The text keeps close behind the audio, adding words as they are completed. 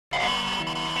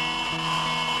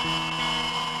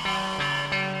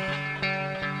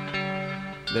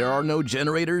There are no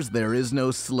generators, there is no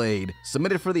Slade.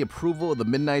 Submitted for the approval of the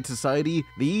Midnight Society,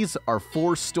 these are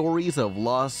 4 stories of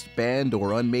lost, banned,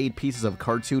 or unmade pieces of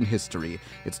cartoon history.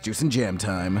 It's Juice and Jam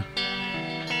time.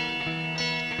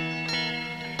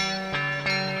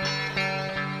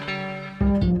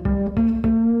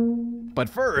 But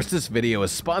first, this video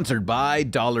is sponsored by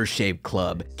Dollar Shave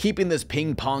Club. Keeping this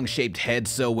ping-pong shaped head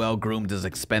so well groomed is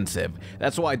expensive.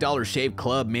 That's why Dollar Shave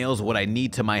Club mails what I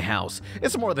need to my house.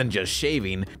 It's more than just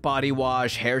shaving. Body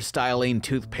wash, hairstyling,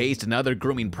 toothpaste, and other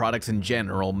grooming products in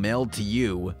general mailed to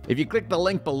you. If you click the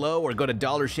link below or go to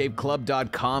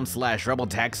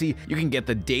dollarshaveclub.com/rebeltaxi, you can get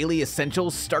the Daily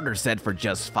Essentials Starter Set for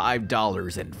just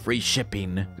 $5 and free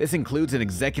shipping. This includes an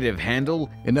executive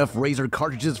handle, enough razor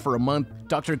cartridges for a month,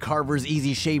 Dr. Carver's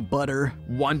Easy Shave Butter,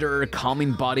 Wanderer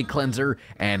Calming Body Cleanser,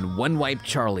 and One Wipe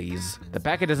Charlie's. The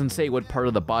packet doesn't say what part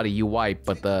of the body you wipe,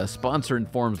 but the sponsor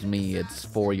informs me it's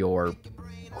for your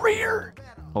rear.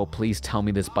 Oh, please tell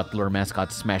me this butler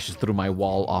mascot smashes through my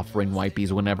wall offering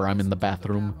wipies whenever I'm in the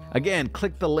bathroom. Again,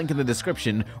 click the link in the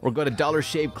description or go to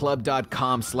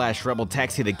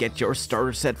dollarshaveclub.com/rebeltaxi to get your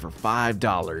starter set for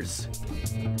 $5.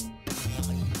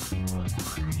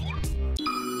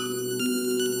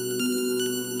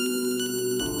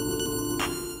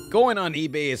 Going on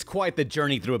eBay is quite the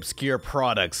journey through obscure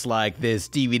products like this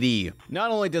DVD. Not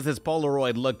only does this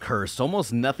Polaroid look cursed,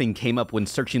 almost nothing came up when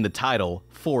searching the title,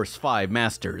 Force 5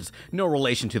 Masters. No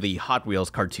relation to the Hot Wheels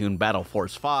cartoon Battle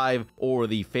Force 5 or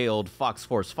the failed Fox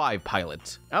Force 5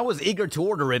 pilot. I was eager to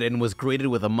order it and was greeted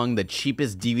with among the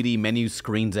cheapest DVD menu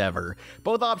screens ever.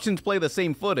 Both options play the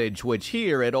same footage, which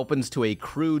here it opens to a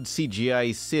crude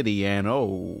CGI city and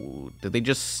oh, did they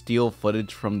just steal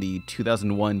footage from the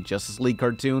 2001 Justice League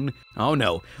cartoon? Oh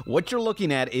no, what you're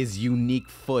looking at is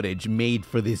unique footage made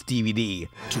for this DVD.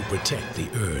 To protect the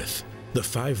Earth, the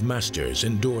 5 Masters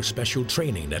endure special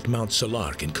training at Mount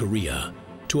Salark in Korea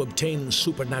to obtain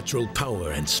supernatural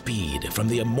power and speed from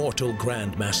the immortal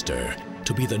Grand Master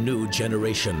to be the new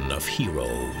generation of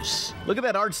heroes. Look at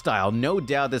that art style. No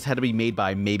doubt this had to be made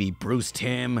by maybe Bruce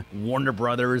Timm, Warner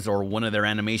Brothers, or one of their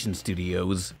animation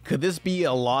studios. Could this be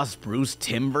a lost Bruce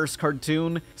Timm-verse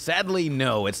cartoon? Sadly,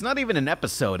 no. It's not even an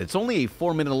episode. It's only a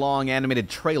 4-minute long animated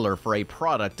trailer for a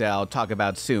product I'll talk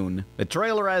about soon. The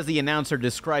trailer has the announcer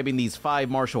describing these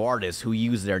 5 martial artists who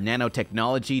use their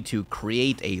nanotechnology to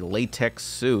create a latex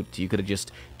suit you could have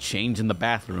just changed in the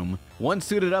bathroom. Once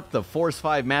suited up, the Force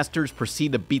 5 Masters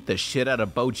proceed to beat the shit out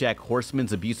of BoJack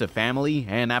Horseman's abusive family,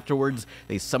 and afterwards,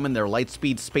 they summon their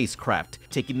Lightspeed spacecraft,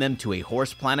 taking them to a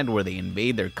horse planet where they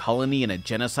invade their colony in a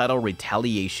genocidal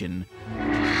retaliation.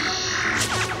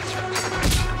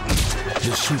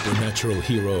 The supernatural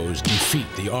heroes defeat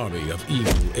the army of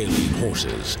evil alien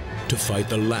horses to fight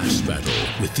the last battle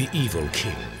with the evil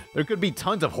king. There could be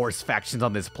tons of horse factions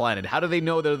on this planet. How do they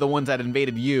know they're the ones that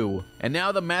invaded you? And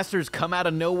now the Masters come out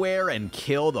of nowhere and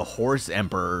kill the Horse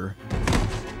Emperor.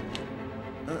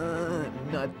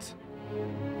 Nut.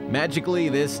 Magically,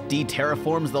 this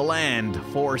de-terraforms the land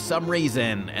for some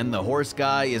reason, and the horse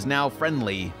guy is now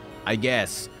friendly, I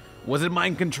guess. Was it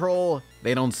mind control?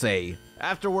 They don't say.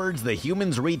 Afterwards, the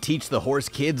humans reteach the horse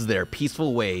kids their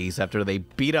peaceful ways after they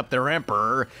beat up their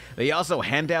emperor. They also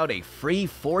hand out a free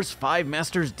Force 5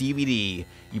 Masters DVD.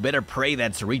 You better pray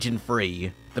that's region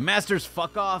free. The Masters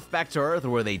fuck off back to Earth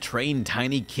where they train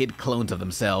tiny kid clones of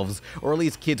themselves, or at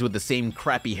least kids with the same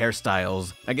crappy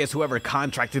hairstyles. I guess whoever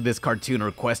contracted this cartoon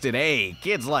requested, hey,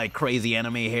 kids like crazy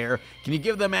anime hair, can you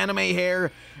give them anime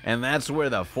hair? And that's where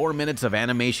the 4 minutes of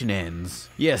animation ends.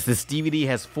 Yes, this DVD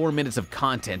has 4 minutes of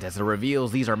content as it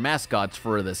reveals these are mascots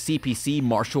for the CPC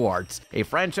Martial Arts, a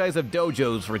franchise of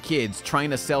dojos for kids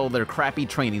trying to sell their crappy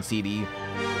training CD.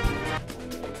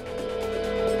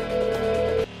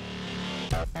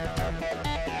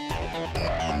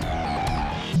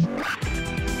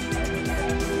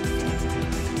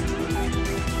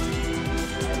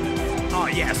 Oh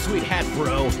yeah, sweet hat,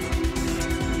 bro.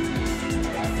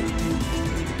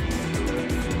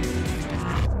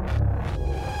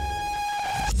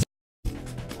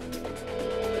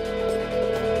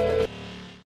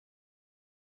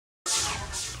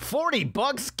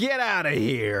 $40? Get out of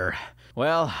here.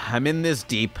 Well, I'm in this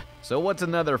deep, so what's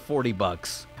another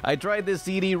 $40? I tried this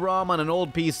CD-ROM on an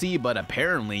old PC, but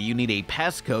apparently you need a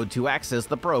passcode to access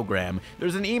the program.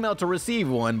 There's an email to receive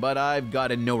one, but I've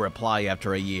gotten no reply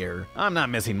after a year. I'm not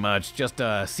missing much, just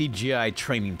a CGI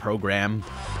training program.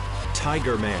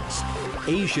 Tiger Mask,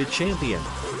 Asia Champion,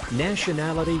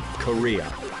 Nationality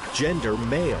Korea, Gender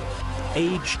Male,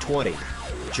 Age 20,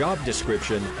 Job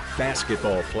Description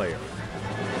Basketball Player.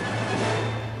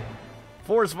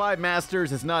 Force 5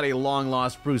 Masters is not a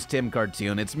long-lost Bruce Timm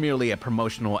cartoon, it's merely a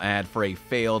promotional ad for a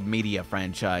failed media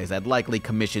franchise that likely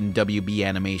commissioned WB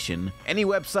Animation. Any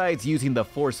websites using the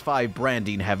Force 5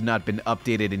 branding have not been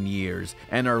updated in years,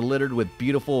 and are littered with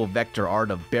beautiful vector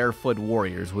art of barefoot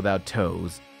warriors without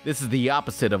toes. This is the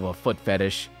opposite of a foot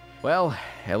fetish. Well,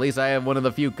 at least I have one of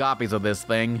the few copies of this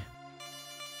thing.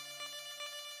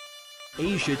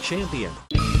 Asia Champion.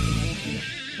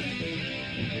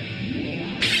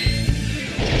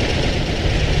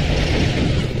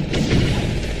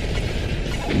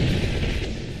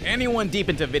 Anyone deep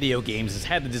into video games has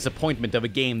had the disappointment of a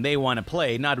game they want to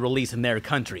play not released in their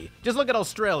country. Just look at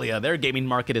Australia, their gaming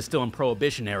market is still in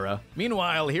Prohibition era.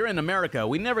 Meanwhile, here in America,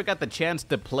 we never got the chance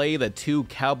to play the two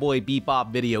Cowboy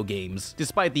Bebop video games,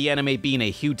 despite the anime being a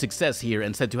huge success here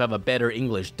and said to have a better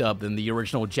English dub than the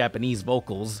original Japanese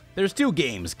vocals. There's two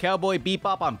games, Cowboy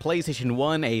Bebop on PlayStation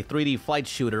 1, a 3D flight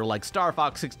shooter like Star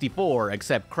Fox 64,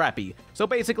 except crappy. So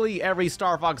basically every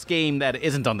Star Fox game that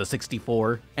isn't on the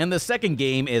 64. And the second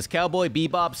game is Cowboy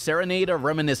Bebop Serenade of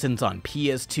Reminiscence on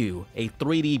PS2, a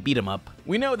 3D beat 'em up.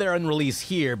 We know they're unreleased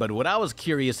here, but what I was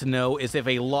curious to know is if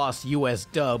a lost US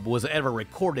dub was ever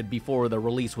recorded before the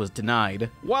release was denied.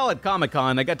 While at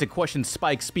Comic-Con, I got to question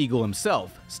Spike Spiegel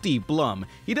himself, Steve Blum.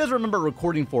 He does remember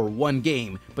recording for one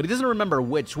game, but he doesn't remember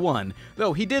which one,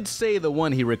 though he did say the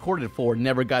one he recorded for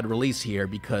never got released here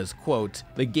because, quote,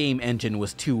 the game engine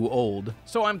was too old.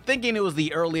 So I'm thinking it was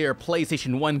the earlier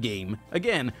PlayStation 1 game.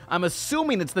 Again, I'm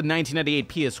assuming it's the 1998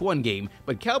 PS1 game,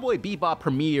 but Cowboy Bebop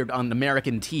premiered on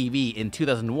American TV in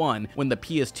 2001 when the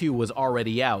PS2 was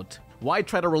already out. Why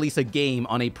try to release a game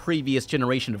on a previous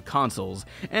generation of consoles?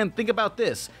 And think about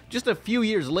this, just a few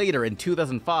years later in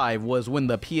 2005 was when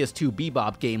the PS2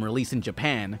 Bebop game released in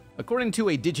Japan. According to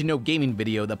a Did You Know Gaming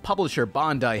video, the publisher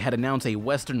Bandai had announced a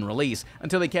Western release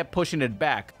until they kept pushing it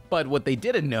back. But what they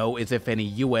didn't know is if any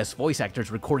US voice actors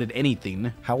recorded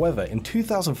anything. However, in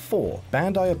 2004,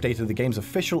 Bandai updated the game's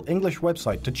official English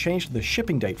website to change the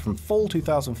shipping date from fall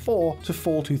 2004 to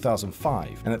fall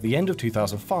 2005, and at the end of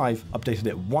 2005, updated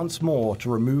it once more to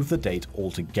remove the date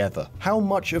altogether. How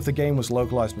much of the game was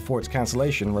localized before its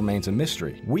cancellation remains a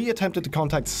mystery. We attempted to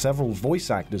contact several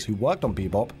voice actors who worked on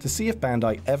Bebop to see if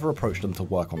Bandai ever approached them to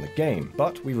work on the game,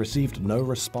 but we received no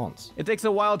response. It takes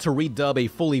a while to redub a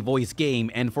fully voiced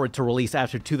game, and for it to release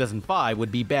after 2005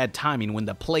 would be bad timing when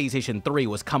the PlayStation 3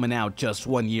 was coming out just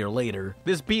 1 year later.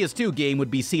 This PS2 game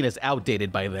would be seen as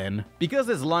outdated by then. Because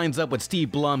this lines up with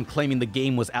Steve Blum claiming the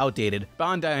game was outdated,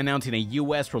 Bandai announcing a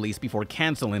US release before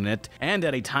canceling it, and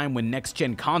at a time when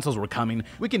next-gen consoles were coming,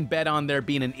 we can bet on there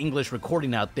being an English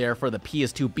recording out there for the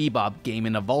PS2 Bebop game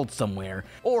in a vault somewhere,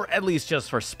 or at least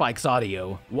just for Spike's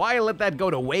audio. Why let that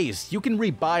go to waste? You can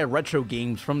rebuy retro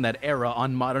games from that era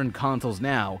on modern consoles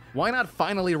now. Why not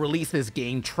finally release this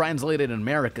game translated in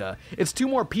America? It's two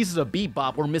more pieces of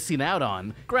Bebop we're missing out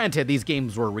on. Granted, these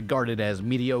games were regarded as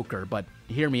mediocre, but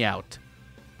hear me out.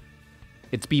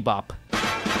 It's Bebop.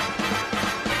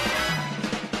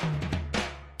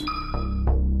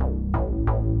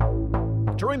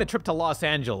 During a trip to Los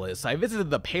Angeles, I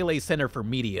visited the Pele Center for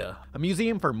Media, a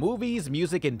museum for movies,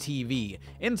 music, and TV.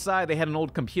 Inside, they had an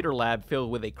old computer lab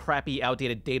filled with a crappy,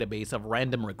 outdated database of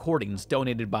random recordings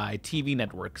donated by TV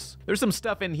networks. There's some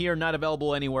stuff in here not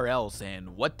available anywhere else,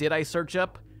 and what did I search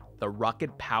up? The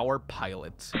Rocket Power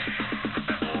Pilot.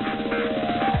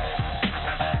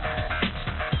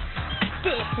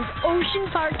 This is Ocean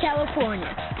Park,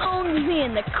 California, home to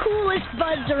being the coolest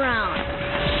buds around.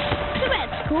 Too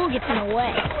bad school gets in the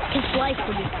way, because life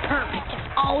would be perfect if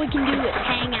all we can do is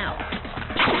hang out.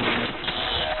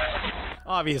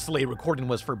 Obviously, recording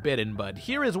was forbidden, but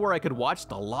here is where I could watch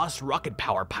the Lost Rocket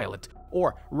Power Pilot,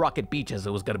 or Rocket Beach as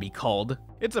it was gonna be called.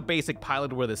 It's a basic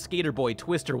pilot where the skater boy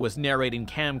Twister was narrating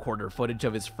camcorder footage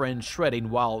of his friends shredding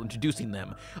while introducing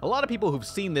them. A lot of people who've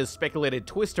seen this speculated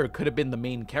Twister could have been the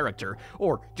main character,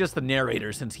 or just the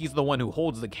narrator since he's the one who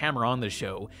holds the camera on the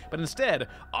show. But instead,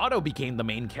 Otto became the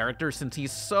main character since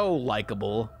he's so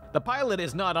likable. The pilot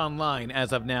is not online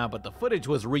as of now, but the footage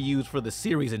was reused for the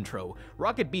series intro.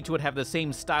 Rocket Beach would have the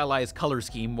same stylized color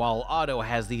scheme, while Otto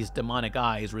has these demonic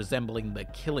eyes resembling the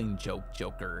Killing Joke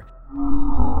Joker.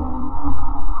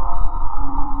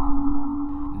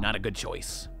 Not a good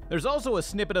choice. There's also a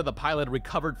snippet of the pilot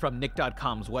recovered from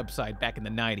Nick.com's website back in the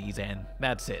 90s, and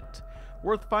that's it.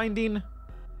 Worth finding?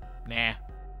 Nah.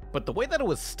 but the way that it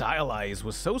was stylized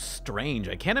was so strange.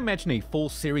 I can't imagine a full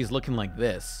series looking like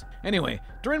this. Anyway,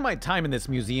 during my time in this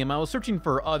museum, I was searching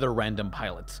for other random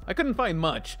pilots. I couldn't find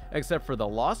much, except for the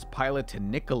lost pilot to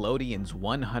Nickelodeon's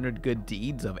 100 Good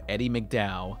Deeds of Eddie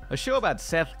McDowell, a show about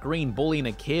Seth Green bullying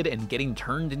a kid and getting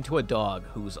turned into a dog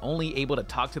who's only able to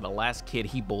talk to the last kid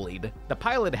he bullied. The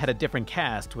pilot had a different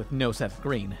cast with no Seth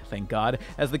Green, thank God,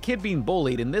 as the kid being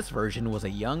bullied in this version was a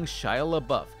young Shia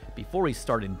LaBeouf, before he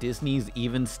starred in Disney's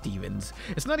Even Stevens.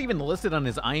 It's not even listed on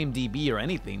his IMDb or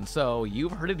anything, so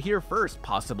you've heard it here first,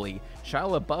 possibly.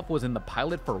 Shia LaBeouf was in the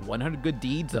pilot for 100 Good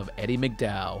Deeds of Eddie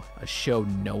McDowell, a show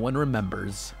no one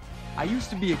remembers. I used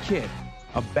to be a kid,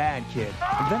 a bad kid,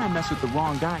 and then I messed with the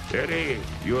wrong guy. Eddie,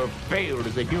 you have failed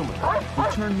as a human.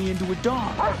 Who turned me into a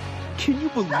dog. Can you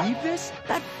believe this?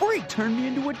 That freak turned me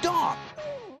into a dog.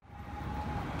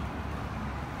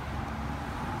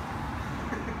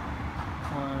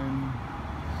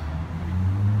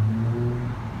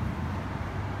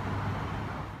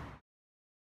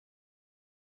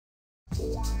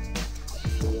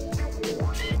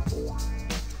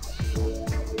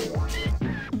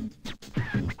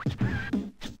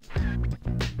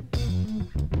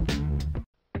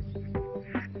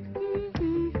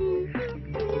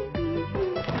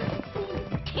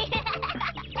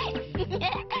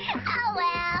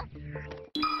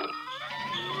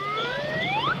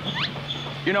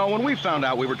 You know, when we found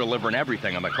out we were delivering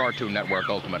everything on the Cartoon Network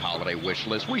Ultimate Holiday Wish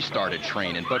List, we started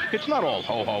training, but it's not all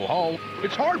ho-ho-ho.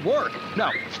 It's hard work.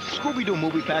 Now, Scooby-Doo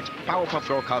movie packs, Powerpuff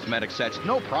Girl cosmetic sets,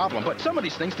 no problem, but some of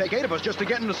these things take 8 of us just to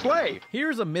get in the sleigh.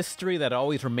 Here's a mystery that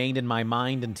always remained in my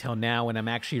mind until now when I'm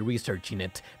actually researching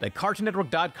it. The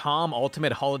CartoonNetwork.com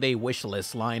Ultimate Holiday Wish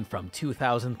List line from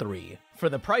 2003. For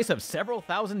the price of several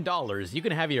 $1,000s, you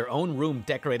can have your own room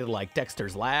decorated like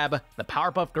Dexter's Lab, the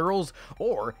Powerpuff Girls,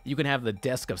 or you can have the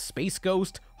desk of Space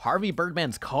Ghost, Harvey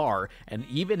Birdman's car, and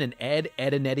even an Ed,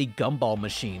 Edd n Eddy gumball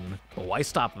machine. But why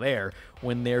stop there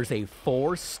when there's a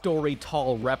 4-story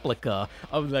tall replica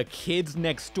of the Kids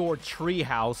Next Door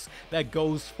treehouse that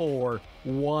goes for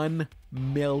 $1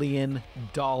 million?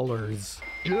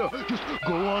 Yeah, just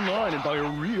go online and buy a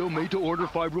real made-to-order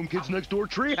 5-room Kids Next Door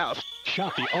treehouse.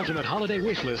 Shop the Ultimate Holiday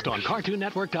Wish List on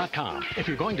CartoonNetwork.com. If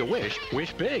you're going to wish,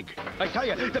 wish big. I tell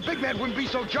you, the big man wouldn't be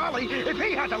so jolly if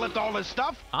he had to lift all this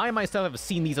stuff. I myself have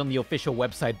seen these on the official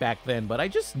website back then, but I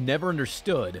just never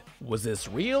understood. Was this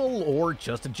real or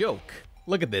just a joke?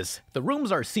 Look at this. The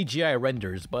rooms are CGI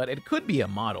renders, but it could be a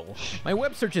model. My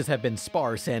web searches have been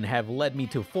sparse and have led me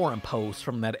to forum posts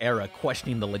from that era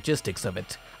questioning the logistics of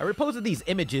it. I reposted these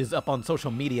images up on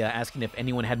social media asking if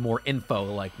anyone had more info,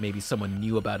 like maybe someone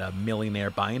knew about a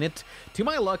millionaire buying it. To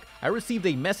my luck, I received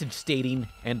a message stating,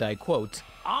 and I quote,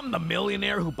 "I'm the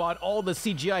millionaire who bought all the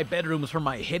CGI bedrooms for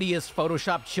my hideous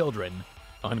Photoshopped children."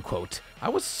 Unquote. I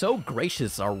was so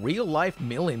gracious a real-life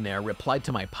millionaire replied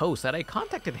to my post that I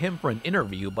contacted him for an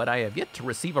interview, but I have yet to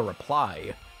receive a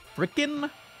reply. Frickin'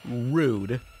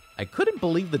 rude. I couldn't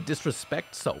believe the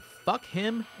disrespect, so fuck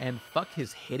him and fuck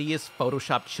his hideous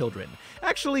Photoshopped children.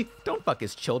 Actually, don't fuck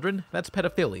his children, that's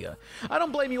pedophilia. I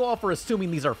don't blame you all for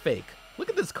assuming these are fake. Look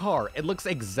at this car, it looks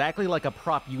exactly like a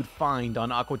prop you'd find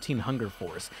on Aqua Teen Hunger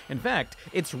Force. In fact,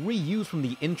 it's reused from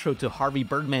the intro to Harvey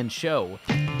Birdman's show.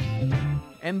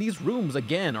 And these rooms,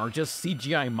 again, are just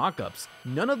CGI mock-ups.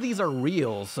 None of these are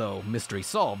real, so mystery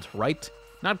solved, right?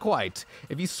 Not quite.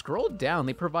 If you scroll down,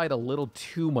 they provide a little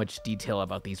too much detail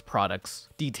about these products.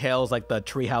 Details like the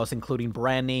treehouse including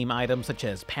brand name items such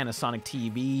as Panasonic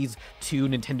TVs, 2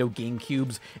 Nintendo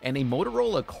GameCubes, and a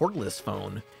Motorola cordless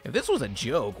phone. If this was a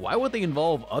joke, why would they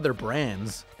involve other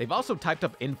brands? They've also typed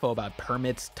up info about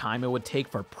permits, time it would take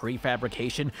for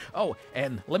prefabrication. Oh,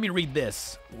 and let me read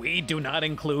this. We do not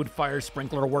include fire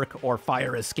sprinkler work or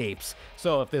fire escapes.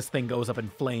 So if this thing goes up in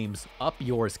flames, up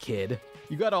yours, kid.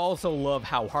 You gotta also love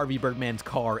how Harvey Birdman's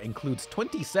car includes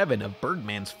 27 of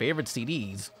Birdman's favorite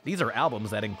CDs. These are albums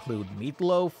that include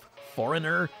Meatloaf,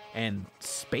 Foreigner, and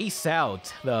Space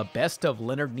Out, the best of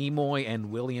Leonard Nimoy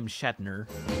and William Shatner.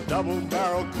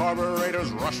 Double-barrel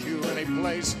carburetors rush you any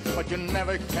place, but you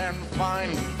never can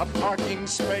find a parking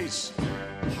space.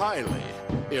 Highly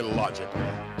illogical.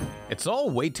 It's all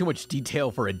way too much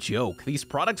detail for a joke. These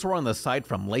products were on the site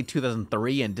from late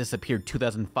 2003 and disappeared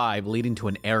 2005, leading to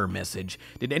an error message.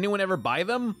 Did anyone ever buy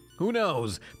them? Who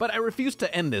knows? But I refused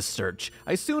to end this search.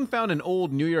 I soon found an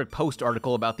old New York Post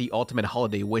article about the Ultimate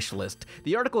Holiday Wish List.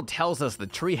 The article tells us the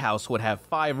treehouse would have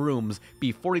 5 rooms,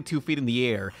 be 42 feet in the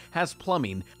air, has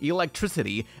plumbing,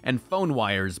 electricity, and phone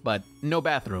wires, but no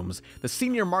bathrooms. The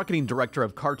senior marketing director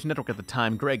of Cartoon Network at the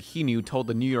time, Greg Hinu, told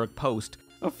the New York Post,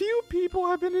 A few people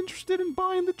have been interested in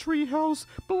buying the treehouse,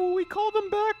 but when we called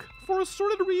them back, for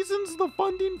assorted reasons, the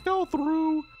funding fell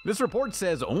through. This report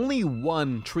says only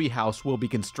one treehouse will be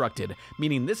constructed,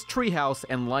 meaning this treehouse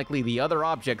and likely the other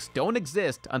objects don't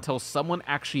exist until someone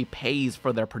actually pays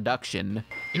for their production.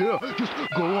 Yeah, just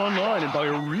go online and buy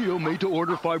a real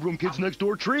made-to-order 5-room Kids Next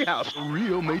Door treehouse. A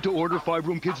real made-to-order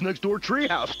 5-room Kids Next Door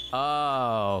treehouse.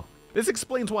 Oh. This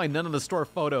explains why none of the store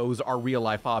photos are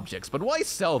real-life objects, but why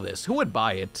sell this? Who would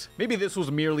buy it? Maybe this was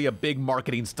merely a big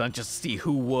marketing stunt just to see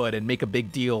who would and make a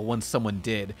big deal once someone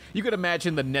did. You could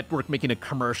imagine the network making a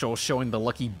commercial showing the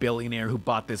lucky billionaire who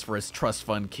bought this for his trust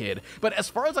fund kid. But as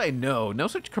far as I know, no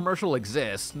such commercial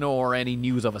exists, nor any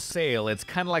news of a sale. It's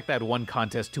kind of like that one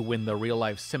contest to win the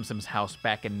real-life Simpsons house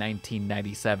back in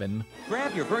 1997.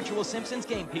 Grab your virtual Simpsons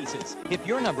game pieces. If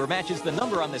your number matches the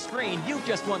number on the screen, you've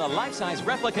just won a life-size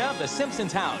replica of the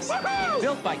Simpsons house.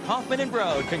 Built by Kaufman and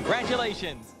Broad.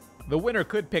 Congratulations. The winner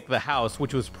could pick the house,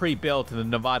 which was pre-built in the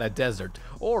Nevada desert,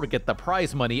 or get the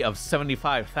prize money of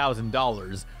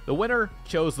 $75,000. The winner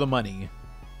chose the money.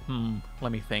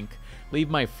 Let me think. Leave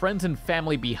my friends and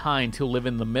family behind who live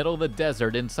in the middle of the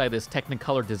desert inside this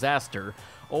Technicolor disaster,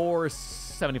 or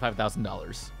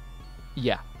 $75,000.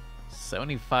 Yeah,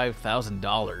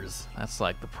 $75,000. That's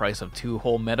like the price of 2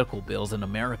 whole medical bills in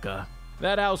America.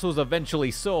 That house was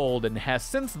eventually sold and has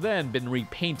since then been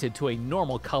repainted to a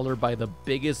normal color by the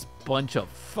biggest bunch of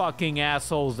fucking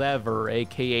assholes ever,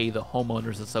 aka the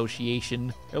Homeowners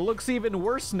Association. It looks even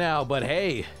worse now, but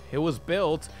hey, it was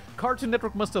built. Cartoon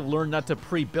Network must have learned not to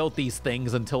pre-build these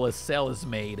things until a sale is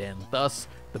made, and thus,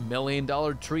 the $1 Million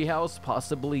Treehouse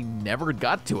possibly never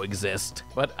got to exist.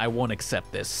 But I won't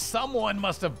accept this. Someone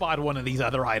must have bought one of these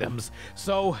other items,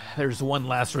 so there's one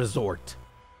last resort.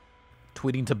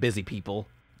 Tweeting to busy people.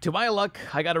 To my luck,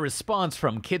 I got a response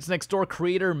from Kids Next Door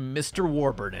creator Mr.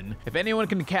 Warburton. If anyone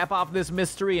can cap off this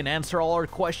mystery and answer all our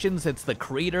questions, it's the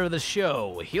creator of the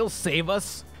show. He'll save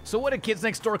us. So what did Kids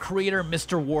Next Door creator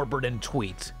Mr. Warburton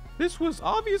tweet? This was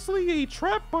obviously a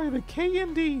trap by the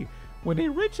KND. When a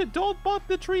rich adult bought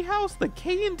the treehouse, the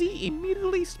KND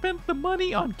immediately spent the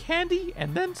money on candy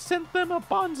and then sent them a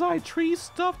bonsai tree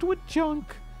stuffed with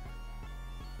junk.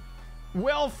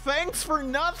 Well, thanks for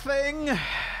nothing.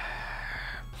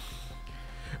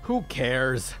 Who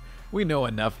cares? We know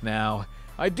enough now.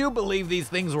 I do believe these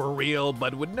things were real,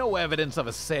 but with no evidence of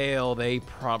a sale, they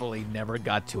probably never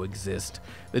got to exist.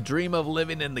 The dream of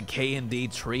living in the KND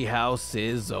treehouse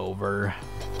is over.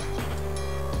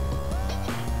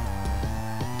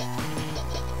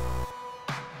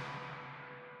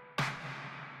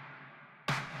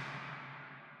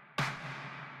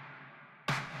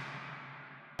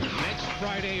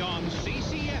 Friday on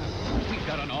CCF, we've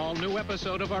got an all-new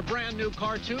episode of our brand-new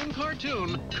cartoon,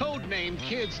 codenamed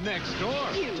Kids Next Door.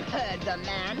 You heard the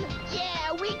man.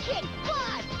 Yeah, we kick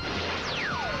butt.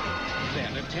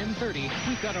 Then at 10:30,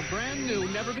 we've got a brand-new,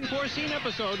 never-before-seen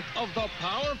episode of the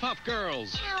Powerpuff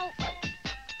Girls. Ow.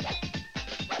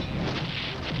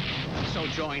 So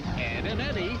join Ed and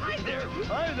Eddie. Hi there.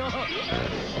 Hi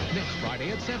there. Next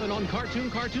Friday at 7 on Cartoon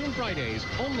Fridays,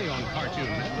 only on Cartoon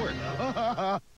Network.